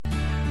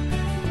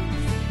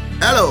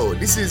Hello,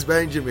 this is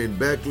Benjamin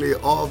Beckley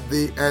of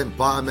the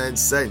Empowerment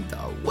Center.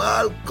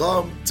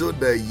 Welcome to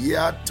the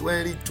year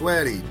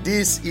 2020.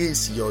 This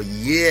is your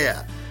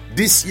year.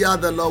 This year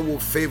the Lord will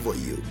favor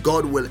you.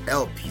 God will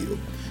help you.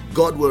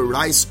 God will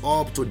rise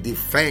up to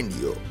defend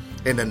you.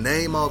 In the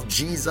name of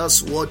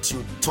Jesus, what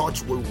you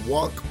touch will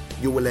work.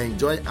 You will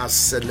enjoy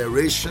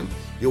acceleration.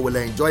 You will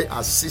enjoy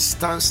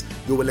assistance.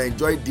 You will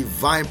enjoy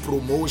divine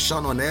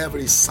promotion on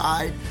every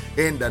side.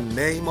 In the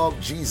name of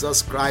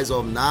Jesus Christ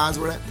of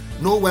Nazareth,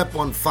 no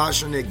weapon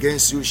fashioned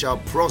against you shall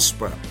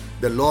prosper.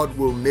 The Lord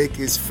will make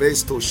his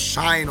face to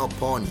shine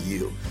upon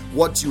you.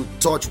 What you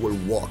touch will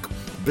work.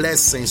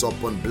 Blessings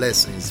upon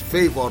blessings,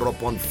 favor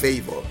upon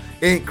favor,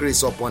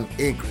 increase upon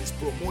increase,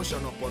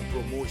 promotion upon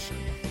promotion.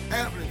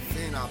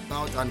 Everything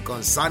about and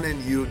concerning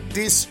you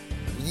this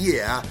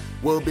year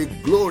will be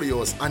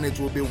glorious and it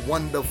will be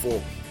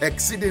wonderful,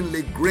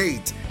 exceedingly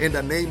great in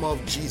the name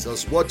of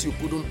Jesus. What you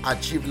couldn't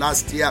achieve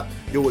last year,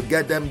 you will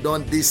get them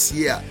done this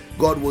year.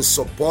 God will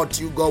support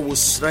you. God will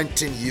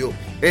strengthen you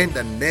in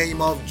the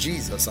name of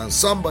Jesus. And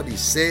somebody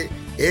say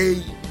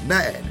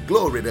amen.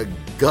 Glory to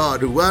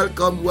God.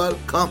 Welcome.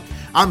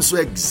 I'm so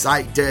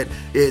excited.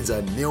 It's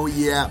a new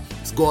year.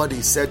 God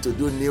is said to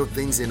do new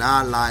things in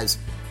our lives.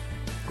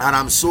 And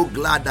I'm so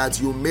glad that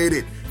you made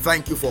it.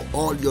 Thank you for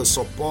all your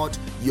support,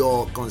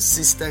 your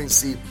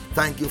consistency.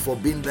 Thank you for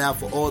being there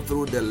for all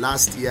through the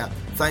last year.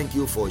 Thank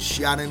you for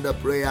sharing the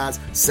prayers,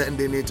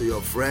 sending it to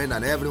your friend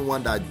and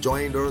everyone that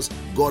joined us.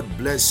 God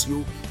bless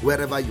you.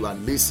 Wherever you are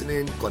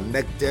listening,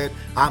 connected,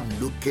 I'm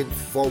looking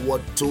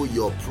forward to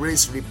your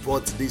praise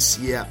report this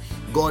year.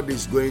 God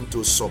is going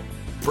to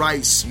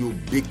surprise you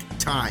big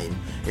time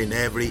in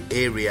every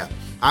area.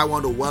 I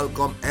want to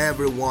welcome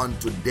everyone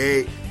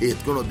today.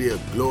 It's going to be a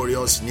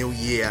glorious new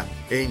year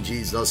in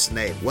Jesus'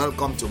 name.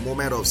 Welcome to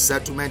Moment of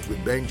Settlement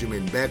with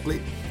Benjamin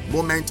Beckley.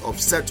 Moment of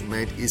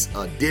Settlement is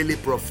a daily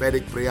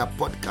prophetic prayer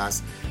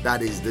podcast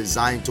that is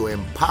designed to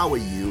empower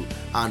you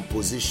and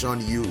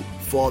position you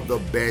for the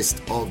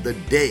best of the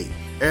day.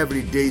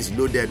 Every day is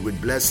loaded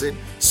with blessing,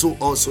 so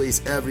also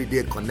is every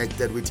day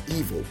connected with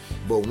evil.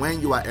 But when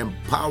you are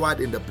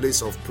empowered in the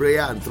place of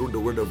prayer and through the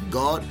word of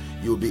God,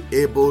 you'll be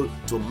able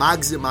to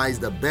maximize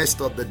the best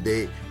of the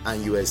day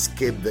and you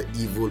escape the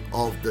evil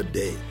of the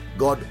day.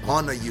 God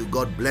honor you.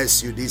 God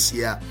bless you this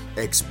year.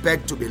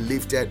 Expect to be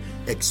lifted.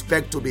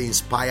 Expect to be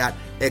inspired.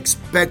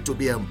 Expect to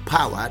be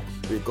empowered,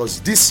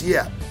 because this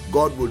year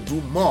God will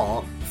do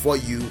more for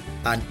you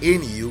and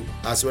in you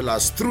as well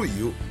as through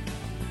you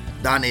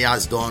than he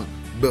has done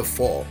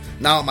before.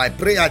 Now, my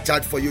prayer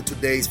charge for you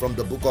today is from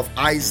the book of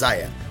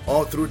Isaiah.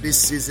 All through this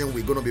season,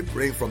 we're going to be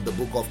praying from the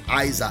book of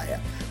Isaiah.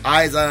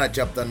 Isaiah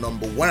chapter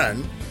number 1,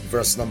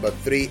 verse number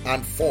 3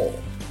 and 4.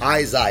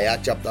 Isaiah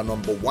chapter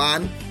number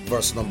 1,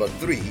 verse number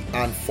 3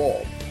 and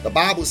 4. The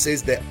Bible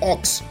says, the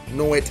ox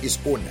knoweth his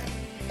owner,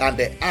 and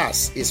the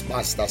ass his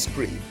master's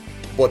crib.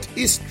 But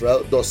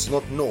Israel does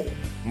not know,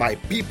 my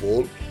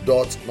people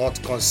doth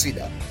not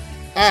consider.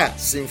 Ah,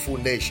 sinful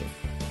nation,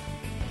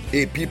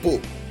 a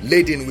people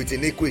laden with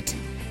iniquity,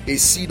 a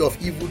seed of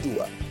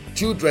evildoer,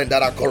 children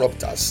that are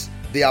corrupters.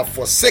 They have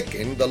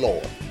forsaken the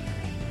Lord.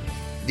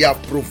 They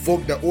have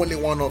provoked the Holy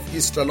One of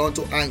Israel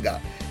unto anger.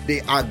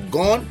 They are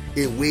gone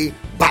away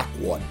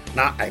backward.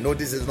 Now, I know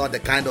this is not the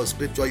kind of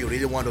scripture you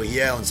really want to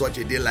hear on such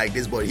a day like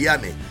this, but hear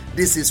me.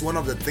 This is one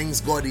of the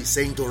things God is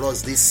saying to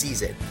us this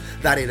season,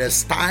 that it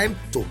is time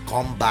to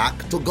come back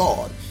to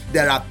God.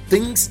 There are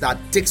things that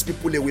takes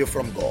people away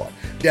from God.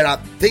 There are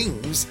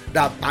things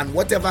that, and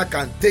whatever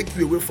can take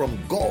you away from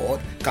God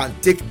can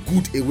take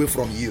good away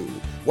from you.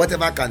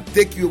 Whatever can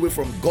take you away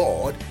from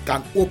God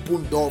can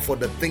open door for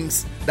the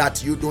things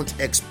that you don't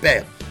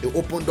expect. It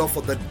open door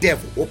for the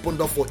devil, open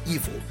door for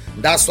evil.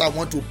 That's why I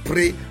want to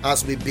pray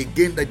as we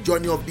begin the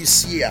journey of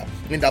this year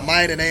in the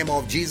mighty name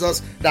of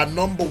Jesus, that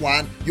number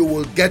one, you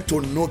will get to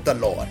know the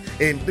Lord.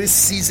 In this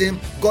season,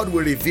 God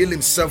will reveal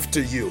himself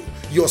to you.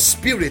 Your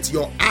spirit,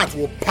 your heart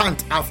will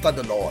pant after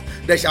the Lord.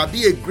 There shall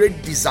be a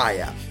great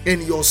desire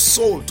in your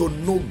soul to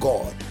know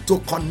God, to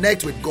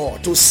connect with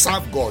God, to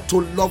serve God,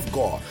 to love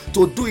God,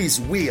 to do his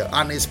will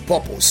and his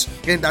purpose.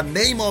 In the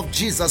name of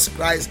Jesus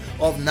Christ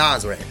of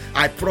Nazareth,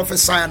 I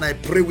prophesy and I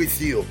pray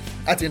with you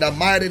that in the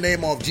mighty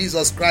name of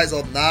Jesus Christ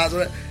of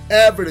Nazareth,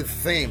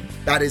 everything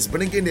that is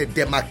bringing a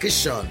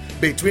demarcation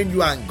between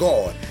you and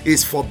God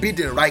is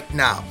forbidden right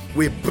now.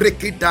 We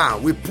break it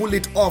down. We pull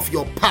it off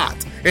your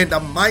path in the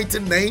mighty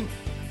name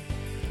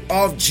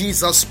of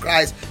Jesus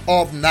Christ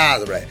of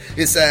Nazareth.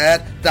 He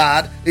said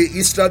that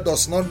Israel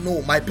does not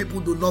know, my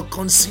people do not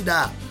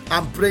consider.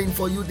 I'm praying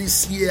for you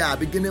this year,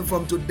 beginning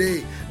from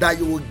today, that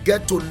you will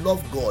get to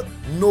love God,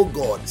 know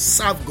God,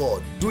 serve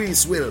God, do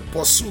his will,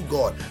 pursue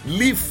God,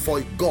 live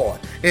for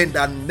God in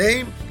the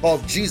name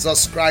of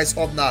Jesus Christ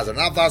of Nazareth.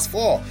 Now verse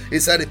 4, he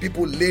said, the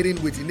people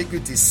laden with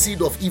iniquity,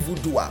 seed of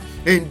evildoer.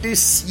 In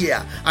this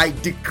year, I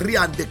decree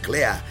and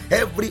declare,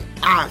 every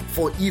act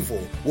for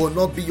evil will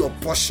not be your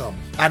portion,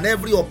 and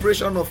every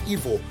operation of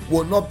evil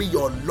will not be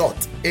your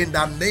lot. In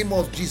the name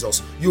of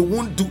Jesus, you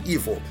won't do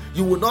evil.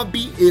 You will not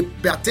be a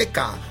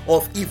partaker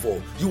of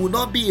evil. You will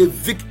not be a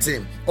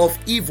victim of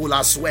evil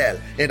as well.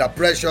 In the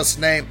precious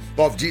name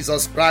of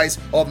Jesus Christ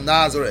of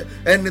Nazareth,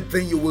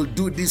 anything you will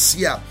do this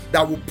year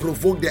that will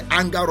provoke the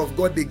anger of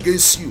God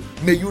against you,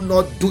 may you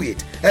not do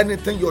it.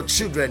 Anything your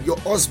children, your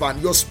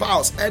husband, your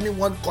spouse,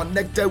 anyone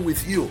connected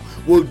with you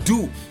will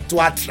do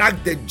to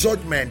attract the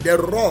judgment, the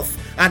wrath,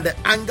 and the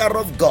anger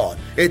of God,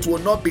 it will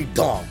not be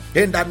done.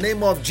 In the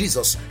name of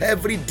Jesus,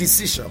 every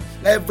decision,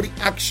 every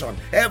action,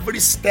 every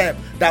step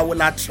that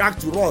will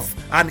attract wrath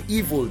and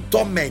evil,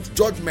 torment,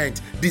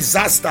 judgment,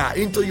 disaster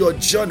into your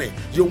journey,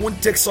 you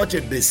won't take such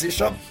a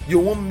decision, you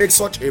won't make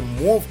such a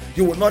move,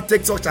 you will not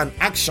take such an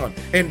action.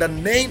 In the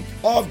name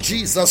of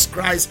Jesus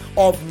Christ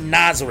of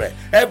Nazareth,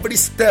 every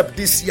step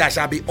this year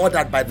shall be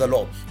ordered by the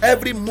Lord.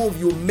 Every move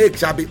you make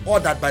shall be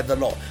ordered by the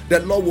Lord. The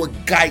Lord will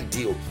guide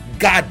you,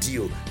 guard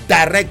you,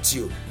 direct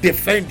you,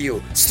 defend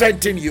you,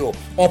 strengthen you,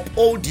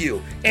 uphold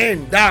you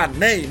in the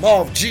name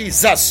of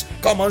Jesus.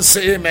 Come on,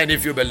 say amen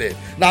if you believe.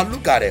 Now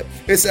look at it.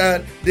 It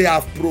said they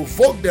have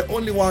provoked the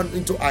only one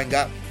into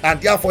anger, and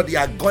therefore they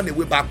are gone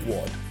away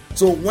backward.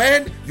 So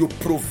when you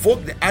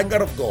provoke the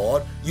anger of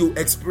God, you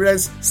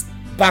experience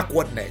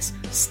backwardness,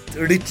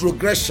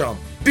 retrogression.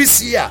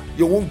 This year,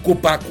 you won't go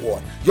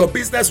backward. Your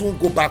business won't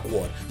go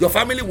backward. Your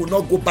family will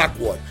not go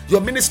backward. Your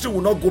ministry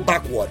will not go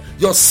backward.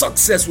 Your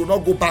success will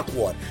not go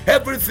backward.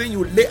 Everything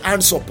you lay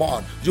hands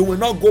upon, you will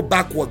not go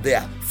backward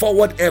there.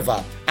 Forward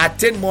ever.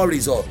 Attain more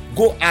results.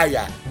 Go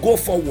higher. Go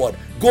forward.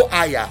 Go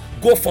higher.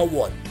 Go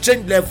forward.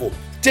 Change level.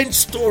 Change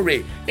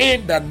story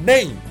in the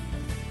name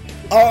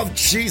of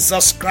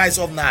Jesus Christ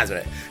of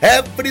Nazareth.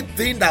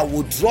 Everything that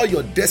will draw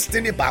your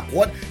destiny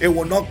backward, it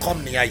will not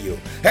come near you.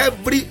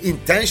 Every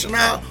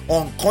intentional,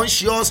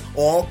 unconscious,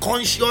 or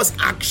conscious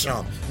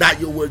action that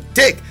you will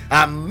take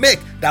and make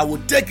that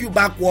will take you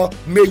backward,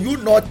 may you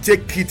not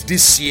take it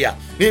this year.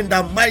 In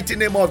the mighty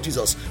name of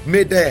Jesus,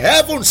 may the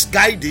heavens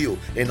guide you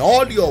in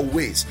all your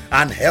ways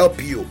and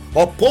help you,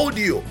 uphold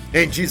you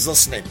in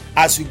Jesus' name.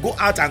 As you go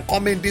out and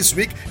come in this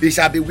week, it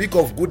shall be a week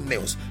of good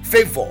news,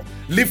 favor,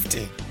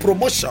 lifting,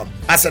 promotion,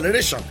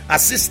 acceleration,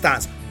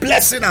 assistance,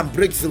 blessing, and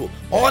breakthrough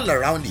all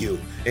around you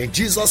in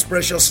Jesus'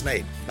 precious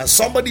name. And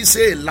somebody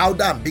say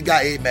louder and bigger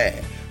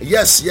amen.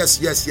 Yes.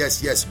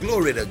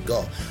 Glory to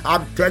God.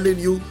 I'm telling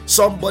you,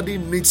 somebody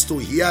needs to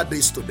hear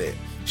this today.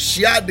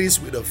 Share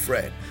this with a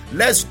friend.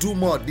 Let's do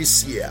more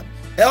this year.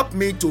 Help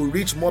me to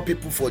reach more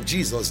people for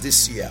Jesus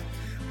this year.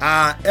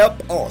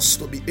 Help us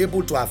to be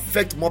able to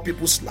affect more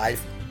people's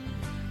life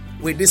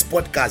with this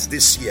podcast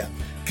this year.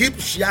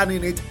 Keep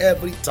sharing it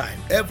every time,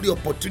 every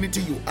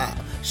opportunity you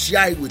have.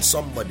 Share it with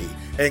somebody.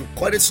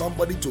 Encourage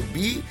somebody to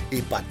be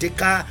a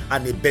partaker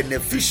and a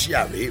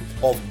beneficiary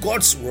of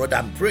God's word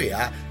and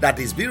prayer that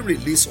is being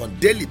released on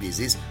daily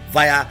basis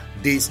via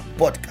this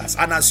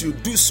podcast. And as you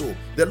do so,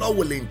 the Lord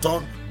will in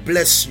turn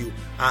bless you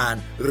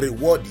and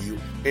reward you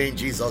in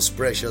Jesus'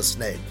 precious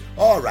name.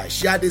 All right,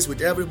 share this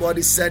with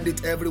everybody. Send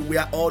it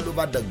everywhere, all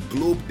over the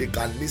globe. They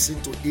can listen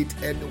to it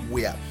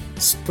anywhere.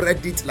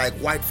 Spread it like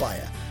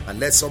wildfire and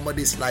let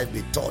somebody's life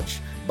be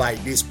touched by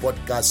this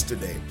podcast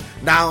today.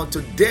 Now,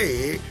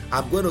 today,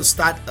 I'm going to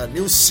start a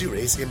new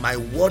series in my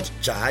word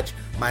charge.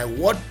 My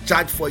word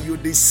charge for you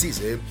this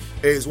season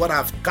is what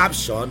I've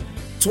captioned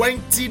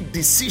 20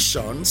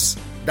 decisions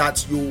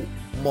that you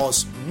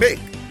must make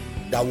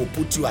that will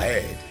put you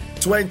ahead.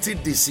 20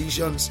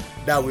 decisions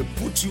that will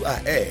put you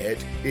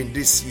ahead in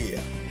this year.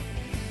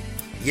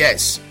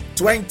 Yes,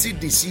 20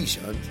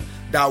 decisions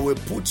that will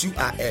put you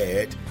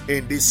ahead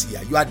in this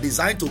year. You are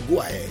designed to go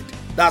ahead.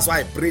 That's why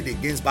I prayed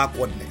against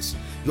backwardness.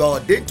 You are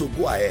ordained to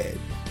go ahead.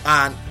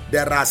 And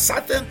there are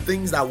certain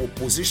things that will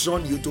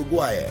position you to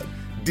go ahead.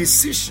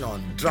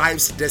 Decision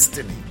drives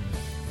destiny.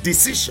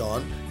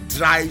 Decision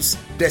drives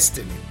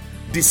destiny.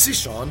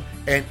 Decision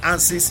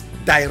enhances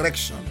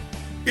direction.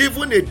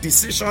 Even a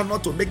decision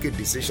not to make a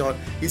decision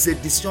is a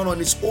decision on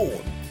its own.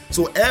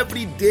 So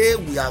every day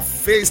we are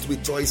faced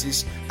with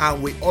choices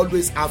and we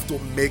always have to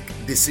make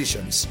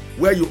decisions.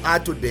 Where you are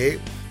today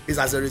is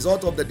as a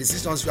result of the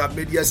decisions you have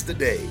made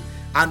yesterday.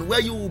 And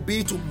where you will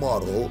be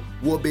tomorrow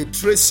will be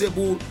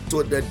traceable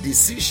to the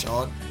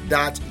decision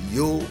that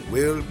you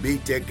will be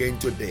taking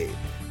today.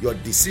 Your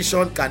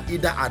decision can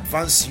either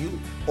advance you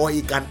or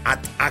it can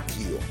attack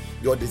you.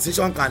 Your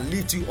decision can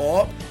lift you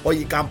up or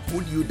it can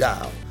pull you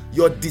down.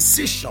 Your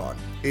decision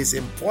is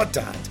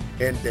important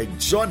in the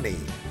journey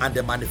and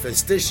the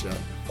manifestation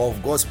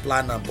of God's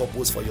plan and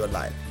purpose for your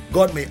life.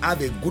 God may have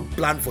a good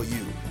plan for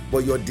you,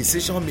 but your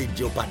decision may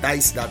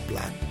jeopardize that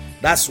plan.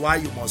 That's why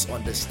you must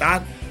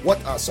understand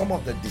what are some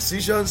of the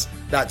decisions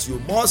that you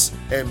must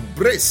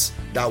embrace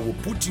that will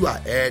put you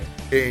ahead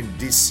in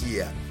this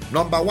year.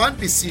 Number one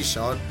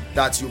decision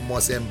that you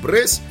must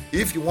embrace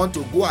if you want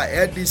to go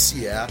ahead this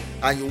year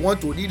and you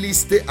want to really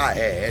stay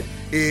ahead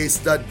is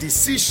the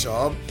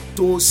decision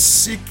to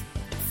seek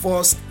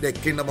first the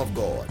kingdom of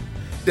God.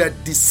 The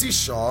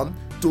decision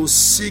to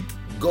seek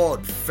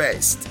God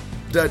first.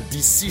 The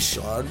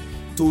decision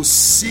to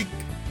seek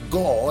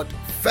God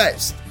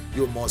first.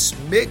 You must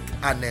make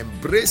and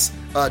embrace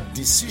a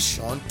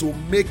decision to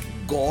make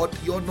God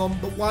your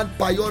number one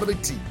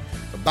priority.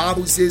 The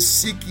Bible says,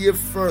 seek ye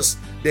first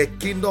the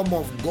kingdom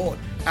of God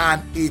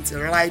and its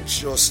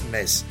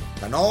righteousness,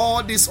 and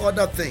all these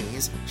other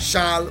things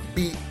shall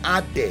be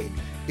added.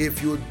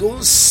 If you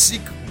don't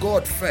seek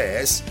God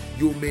first,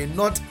 you may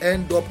not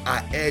end up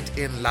ahead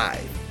in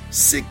life.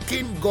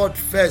 Seeking God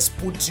first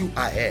puts you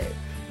ahead.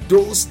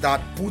 Those that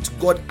put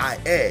God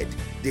ahead,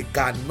 they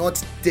cannot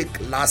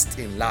take last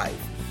in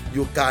life.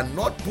 You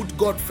cannot put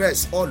God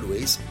first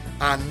always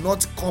and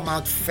not come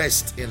out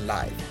first in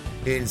life.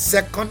 In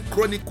 2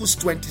 Chronicles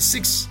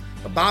 26,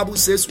 the Bible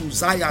says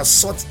Uzziah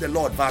sought the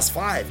Lord. Verse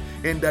 5,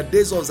 in the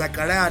days of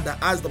Zechariah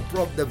that has the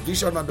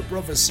vision and the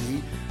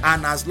prophecy,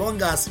 and as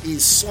long as he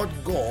sought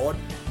God,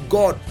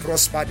 God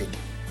prospered him.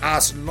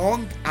 As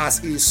long as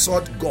he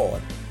sought God,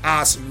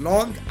 as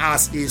long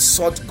as he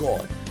sought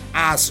God,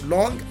 as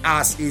long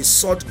as he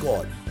sought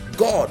God,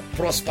 God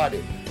prospered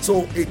him.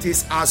 So it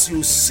is as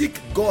you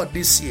seek God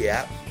this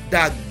year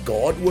that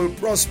God will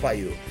prosper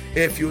you.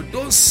 If you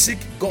don't seek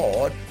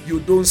God,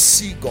 you don't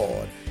see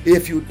God.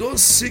 If you don't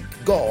seek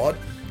God,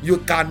 you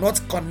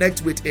cannot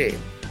connect with Him.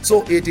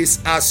 So it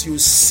is as you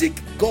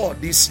seek God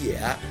this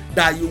year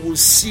that you will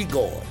see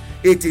God.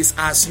 It is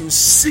as you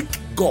seek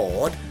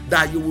God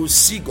that you will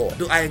see God.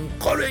 So I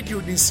encourage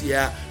you this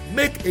year,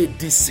 make a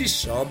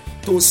decision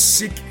to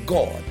seek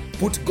God.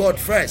 Put God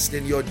first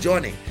in your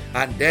journey,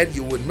 and then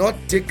you will not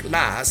take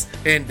last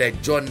in the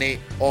journey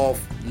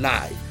of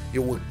life.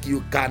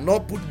 You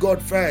cannot put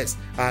God first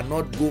and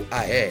not go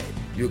ahead.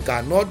 You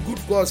cannot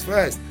put God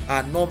first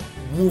and not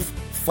move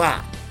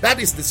far. That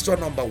is decision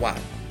number one.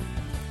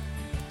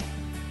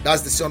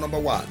 That's decision number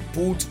one.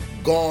 Put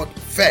God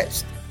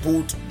first.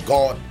 Put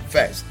God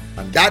first.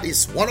 And that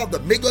is one of the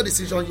major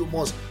decisions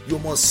you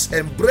must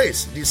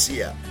embrace this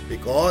year,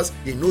 because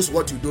He knows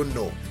what you don't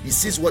know. He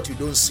sees what you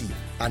don't see,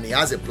 and He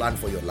has a plan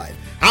for your life.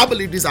 I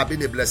believe this has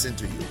been a blessing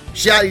to you.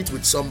 Share it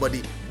with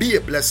somebody. Be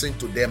a blessing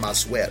to them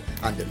as well.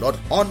 And the Lord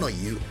honor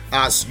you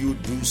as you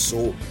do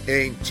so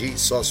in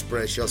Jesus'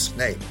 precious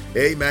name.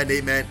 Amen,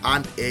 amen,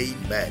 and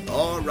amen.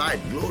 All right,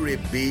 glory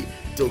be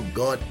to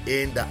God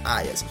in the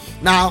highest.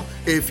 Now,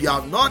 if you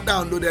have not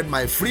downloaded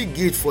my free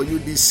gift for you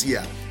this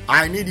year,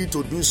 I need you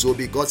to do so,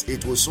 because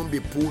it will soon be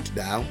pulled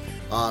down,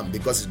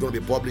 because it's going to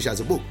be published as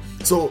a book.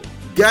 So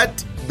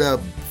get the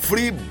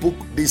free book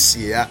this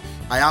year.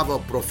 I have a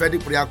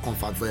prophetic prayer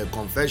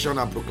confession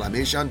and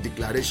proclamation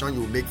declaration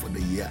you will make for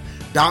the year.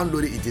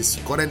 Download it. It is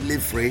currently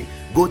free.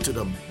 Go to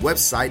the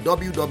website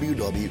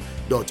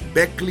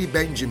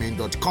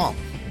www.beckleybenjamin.com.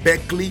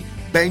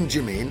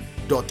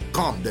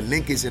 beckleybenjamin.com. The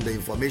link is in the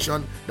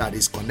information that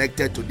is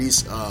connected to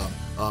this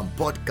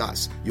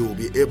podcast. You will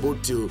be able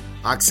to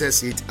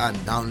access it and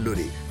download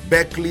it.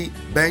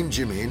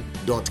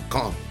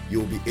 beckleybenjamin.com. You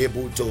will be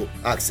able to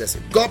access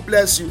it. God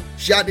bless you.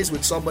 Share this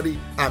with somebody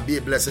and be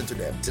a blessing to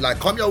them. Till I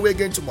come your way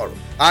again tomorrow,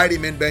 I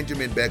remain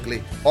Benjamin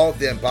Beckley of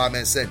the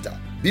Empowerment Center.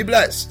 Be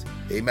blessed.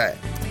 Amen.